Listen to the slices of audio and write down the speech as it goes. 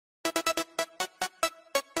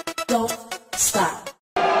don't stop.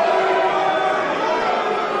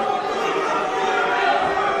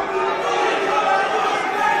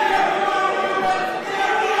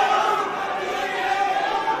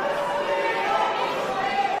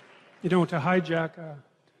 You know, to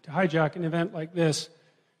hijack an event like this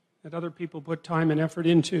that other people put time and effort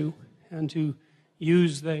into, and to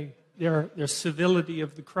use their civility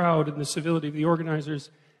of the crowd and the civility of the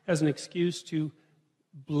organizers as an excuse to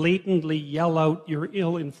blatantly yell out your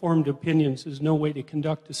ill-informed opinions is no way to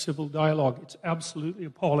conduct a civil dialogue. It's absolutely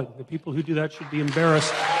appalling. The people who do that should be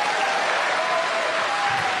embarrassed.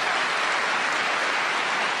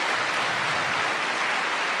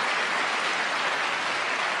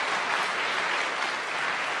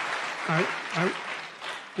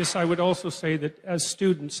 I would also say that as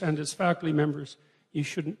students and as faculty members, you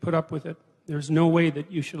shouldn't put up with it. There's no way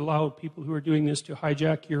that you should allow people who are doing this to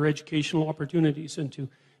hijack your educational opportunities and to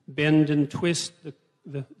bend and twist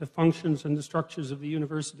the functions and the structures of the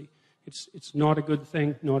university. It's not a good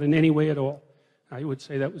thing, not in any way at all. I would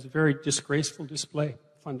say that was a very disgraceful display,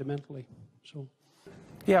 fundamentally. So.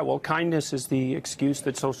 Yeah, well, kindness is the excuse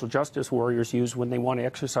that social justice warriors use when they want to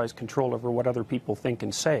exercise control over what other people think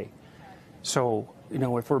and say. So, you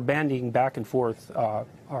know, if we're bandying back and forth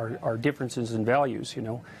our differences in values, you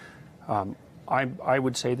know, I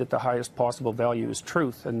would say that the highest possible value is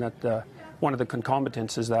truth, and that one of the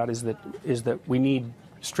concomitants is that we need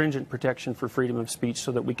stringent protection for freedom of speech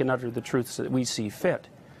so that we can utter the truths that we see fit.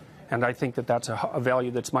 And I think that that's a value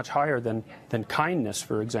that's much higher than kindness,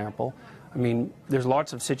 for example. I mean, there's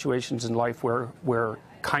lots of situations in life where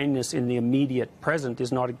kindness in the immediate present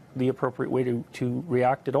is not the appropriate way to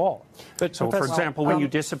react at all. So, for example, when you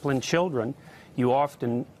discipline children, you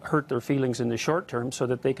often hurt their feelings in the short term so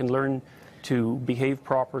that they can learn to behave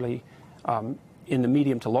properly in the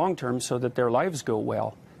medium to long term so that their lives go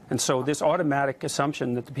well. And so this automatic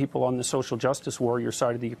assumption that the people on the social justice warrior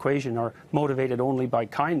side of the equation are motivated only by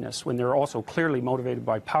kindness when they're also clearly motivated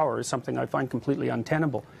by power is something I find completely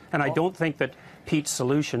untenable. And I don't think that Pete's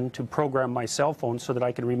solution to program my cell phone so that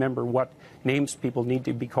I can remember what names people need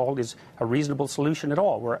to be called is a reasonable solution at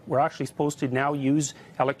all. We're actually supposed to now use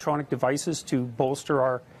electronic devices to bolster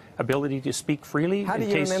our ability to speak freely in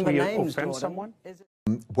case we offend someone.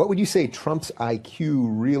 What would you say Trump's IQ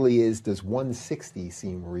really is? Does 160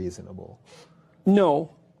 seem reasonable?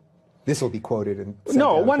 No. This will be quoted in...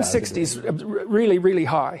 No, 160 is really, really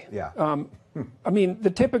high. Yeah. I mean, the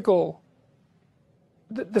typical...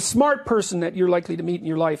 The smart person that you're likely to meet in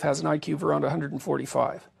your life has an IQ of around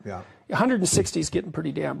 145. Yeah. 160 is getting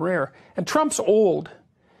pretty damn rare. And Trump's old,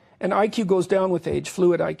 and IQ goes down with age,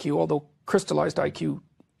 fluid IQ, although crystallized IQ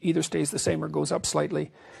either stays the same or goes up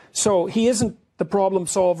slightly. So he isn't the problem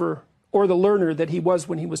solver or the learner that he was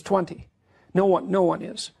when he was 20. No one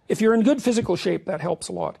is. If you're in good physical shape, that helps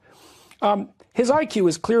a lot. His IQ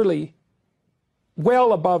is clearly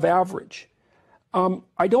well above average.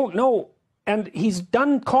 I don't know, and he's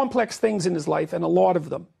done complex things in his life, and a lot of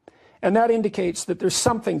them. And that indicates that there's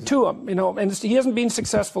something to him, you know, and he hasn't been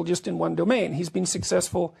successful just in one domain. He's been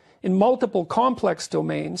successful in multiple complex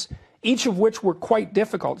domains, each of which were quite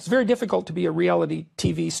difficult. It's very difficult to be a reality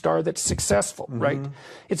TV star that's successful, right?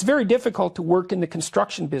 It's very difficult to work in the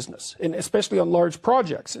construction business, and especially on large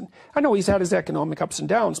projects. And I know he's had his economic ups and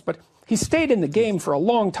downs, but he stayed in the game for a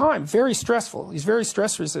long time, very stressful. He's very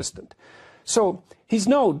stress resistant. So he's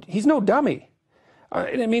no dummy.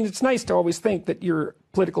 I mean, it's nice to always think that your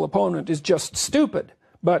political opponent is just stupid,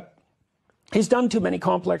 but he's done too many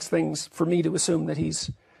complex things for me to assume that he's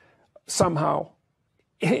somehow,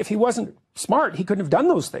 if he wasn't smart, he couldn't have done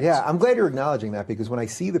those things. Yeah, I'm glad you're acknowledging that, because when I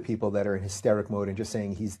see the people that are in hysteric mode and just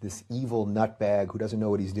saying he's this evil nutbag who doesn't know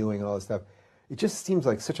what he's doing and all this stuff, it just seems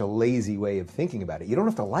like such a lazy way of thinking about it. You don't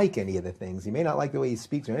have to like any of the things. You may not like the way he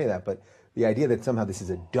speaks or any of that, but the idea that somehow this is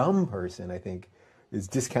a dumb person, I think, is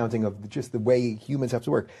discounting of just the way humans have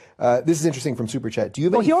to work. This is interesting from Super Chat. Do you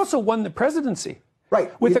have Well, he also won the presidency. Right.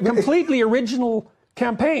 With a completely original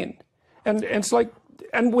campaign. And it's like,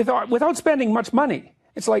 and without spending much money.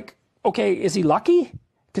 It's like, okay, is he lucky?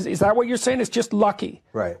 Because is that what you're saying? It's just lucky.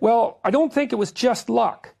 Right. Well, I don't think it was just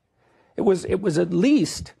luck. It was at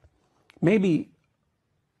least maybe,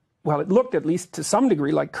 well, it looked at least to some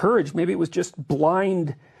degree like courage. Maybe it was just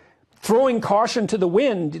blind throwing caution to the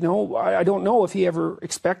wind. You know, I don't know if he ever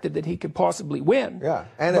expected that he could possibly win. Yeah,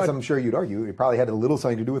 and as I'm sure you'd argue, it probably had a little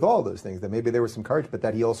something to do with all those things, that maybe there was some courage, but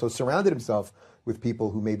that he also surrounded himself with people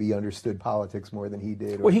who maybe understood politics more than he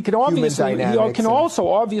did. Well, he could obviously, he can also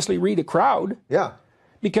obviously read a crowd. Yeah.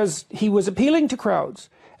 Because he was appealing to crowds.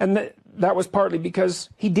 And that was partly because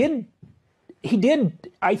he did he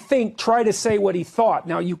did, I think, try to say what he thought.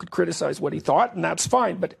 Now, you could criticize what he thought, and that's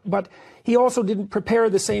fine, but he also didn't prepare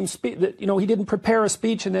the same speech. You know, he didn't prepare a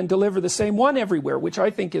speech and then deliver the same one everywhere, which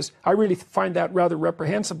I think is, I really find that rather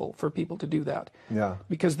reprehensible for people to do that. Yeah.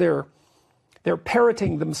 Because they're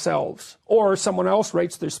parroting themselves, or someone else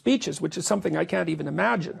writes their speeches, which is something I can't even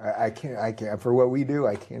imagine. I can't, for what we do,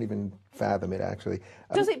 I can't even fathom it, actually.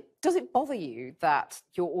 Does it bother you that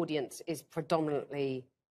your audience is predominantly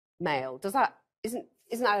male? Isn't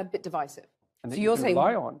that a bit divisive? So you're saying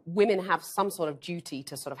women have some sort of duty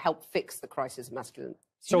to sort of help fix the crisis of masculinity.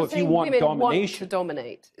 So if you want women domination, want to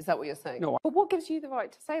dominate, is that what you're saying? No. But what gives you the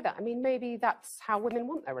right to say that? I mean, maybe that's how women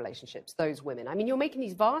want their relationships, those women. I mean, you're making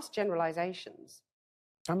these vast generalizations.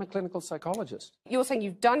 I'm a clinical psychologist. You're saying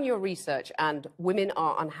you've done your research and women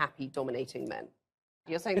are unhappy dominating men.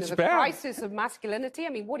 You're saying there's a crisis of masculinity? I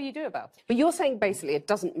mean, what do you do about it? But you're saying basically it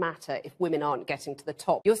doesn't matter if women aren't getting to the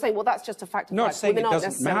top. You're saying, well, that's just a fact of life. Women aren't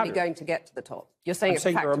necessarily going to get to the top. You're saying it's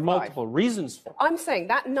a fact of life. There are multiple reasons for it. I'm saying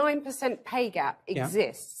that 9% pay gap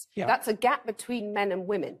exists. Yeah. That's a gap between men and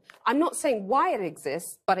women. I'm not saying why it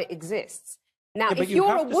exists, but it exists. Now, if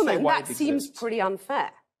you're a woman, that seems pretty unfair.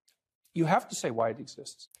 You have to say why it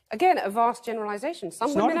exists. Again, a vast generalization.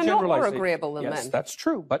 Some women are not more agreeable than men. Yes, that's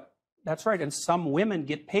true, but that's right. And some women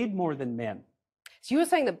get paid more than men. So you're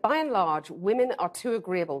saying that by and large, women are too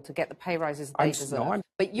agreeable to get the pay rises they deserve.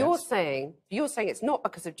 But you're saying it's not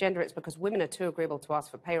because of gender, it's because women are too agreeable to ask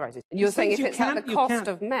for pay rises. And you're saying if it's at the cost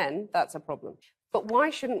of men, that's a problem. But why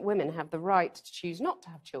shouldn't women have the right to choose not to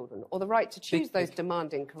have children, or the right to choose those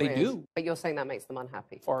demanding careers? They do. But you're saying that makes them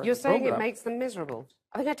unhappy. You're saying it makes them miserable.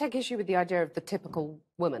 I think I take issue with the idea of the typical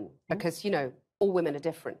woman, because, you know, all women are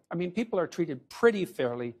different. I mean, people are treated pretty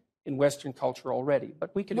fairly in Western culture already,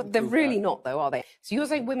 but we can improve they're really not, though, are they? So you're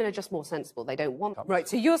saying women are just more sensible, they don't want... Right,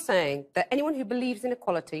 so you're saying that anyone who believes in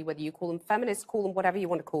equality, whether you call them feminists, call them whatever you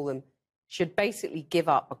want to call them, should basically give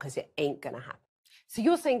up because it ain't going to happen. So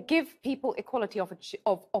you're saying give people equality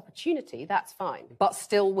of opportunity, that's fine, but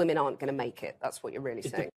still women aren't going to make it. That's what you're really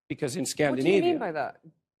saying. Because in Scandinavia... What do you mean by that?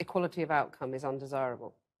 Equality of outcome is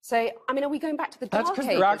undesirable. Say, I mean, are we going back to the dark ages? That's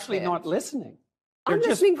because they're actually not listening. I'm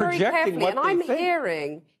listening very carefully, and I'm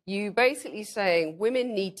hearing you basically saying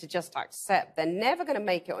women need to just accept they're never going to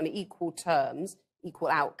make it on equal terms. Equal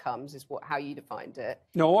outcomes is how you defined it.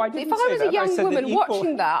 No, I didn't say that. If I was a young woman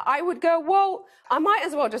watching that, I would go, well, I might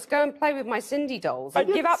as well just go and play with my Cindy dolls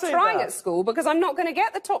and give up trying at school because I'm not going to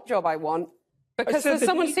get the top job I want because there's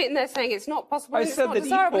someone sitting there saying it's not possible, it's not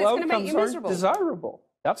desirable, it's going to make you miserable. Desirable.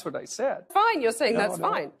 That's what I said. Fine, you're saying that's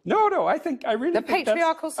fine. No, I really think the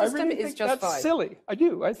patriarchal system is just fine. That's silly. I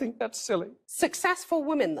do. I think that's silly. Successful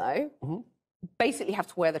women, though, basically have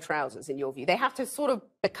to wear the trousers, in your view. They have to sort of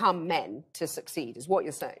become men to succeed, is what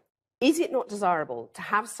you're saying. Is it not desirable to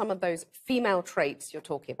have some of those female traits you're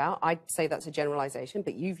talking about? I'd say that's a generalization,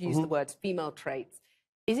 but you've used the words female traits.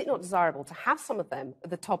 Is it not desirable to have some of them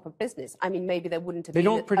at the top of business? I mean, maybe there wouldn't have been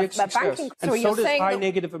a success. banking... And so does high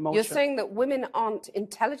negative emotion. You're saying that women aren't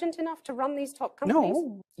intelligent enough to run these top companies?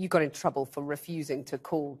 No. You got in trouble for refusing to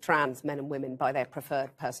call trans men and women by their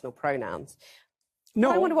preferred personal pronouns.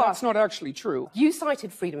 No, that's not actually true. You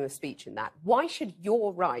cited freedom of speech in that. Why should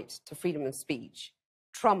your right to freedom of speech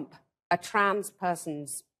trump a trans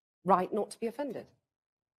person's right not to be offended?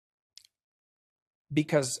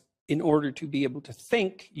 Because in order to be able to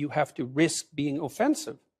think, you have to risk being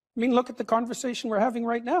offensive. I mean, look at the conversation we're having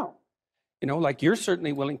right now. You know, like you're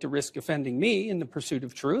certainly willing to risk offending me in the pursuit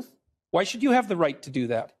of truth. Why should you have the right to do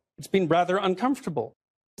that? It's been rather uncomfortable.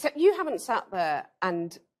 So you haven't sat there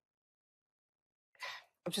and...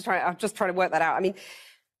 I'm just trying to work that out. I mean...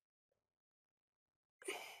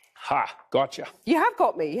 Ha, gotcha. You have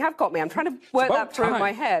got me. I'm trying to work that through in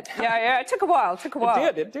my head. Yeah, it took a while.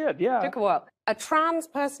 It did, yeah. It took a while. A trans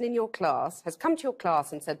person in your class has come to your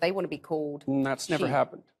class and said they want to be called That's never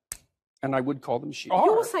happened. And I would call them she.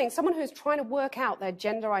 You're saying someone who's trying to work out their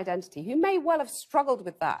gender identity, who may well have struggled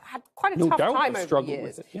with that, had quite a tough time over the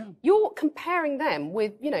years. With it, yeah. You're comparing them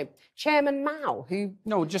with, you know, Chairman Mao, who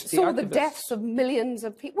saw the deaths of millions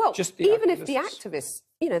of people. Well, even if the activists,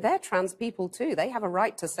 you know, they're trans people too. They have a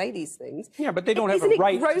right to say these things. Yeah, but they don't have a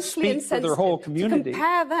right to speak for their whole community. To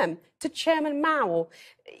compare them to Chairman Mao or,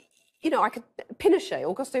 you know, Augusto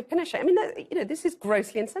Pinochet. I mean, you know, this is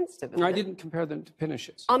grossly insensitive. I didn't compare them to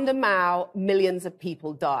Pinochet. Under Mao, millions of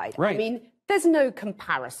people died. Right. I mean, there's no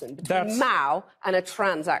comparison between Mao and a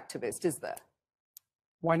trans activist, is there?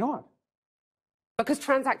 Why not? Because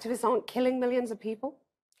trans activists aren't killing millions of people?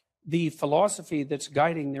 The philosophy that's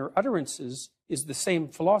guiding their utterances is the same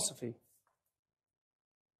philosophy.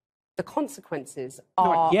 The consequences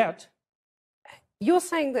are... Not yet. You're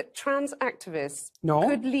saying that trans activists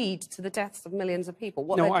could lead to the deaths of millions of people?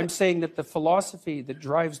 No, I'm saying that the philosophy that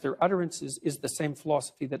drives their utterances is the same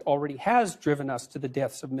philosophy that already has driven us to the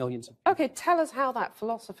deaths of millions of people. Okay, tell us how that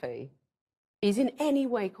philosophy is in any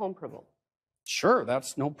way comparable. Sure,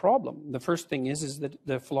 that's no problem. The first thing is that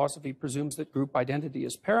the philosophy presumes that group identity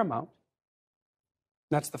is paramount.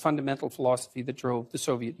 That's the fundamental philosophy that drove the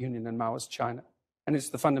Soviet Union and Maoist China. And it's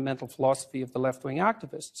the fundamental philosophy of the left-wing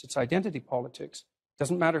activists. It's identity politics. It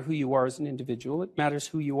doesn't matter who you are as an individual. It matters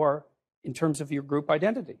who you are in terms of your group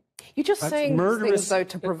identity. You're just saying these things, though,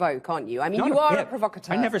 to provoke, aren't you? I mean, you are a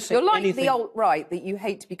provocateur. I never say You're like anything. the alt-right that you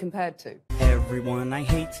hate to be compared to. Everyone I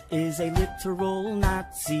hate is a literal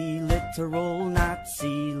Nazi, literal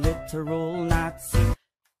Nazi, literal Nazi.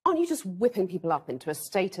 Aren't you just whipping people up into a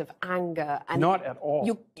state of anger? And Not at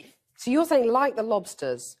all. So you're saying, like the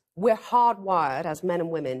lobsters, we're hardwired as men and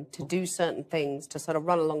women to do certain things, to sort of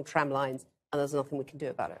run along tram lines, and there's nothing we can do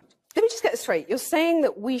about it. Let me just get this straight. You're saying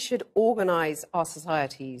that we should organise our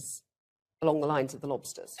societies along the lines of the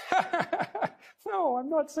lobsters? No, I'm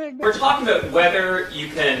not saying that. We're talking about whether you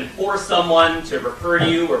can force someone to refer to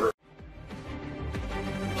you or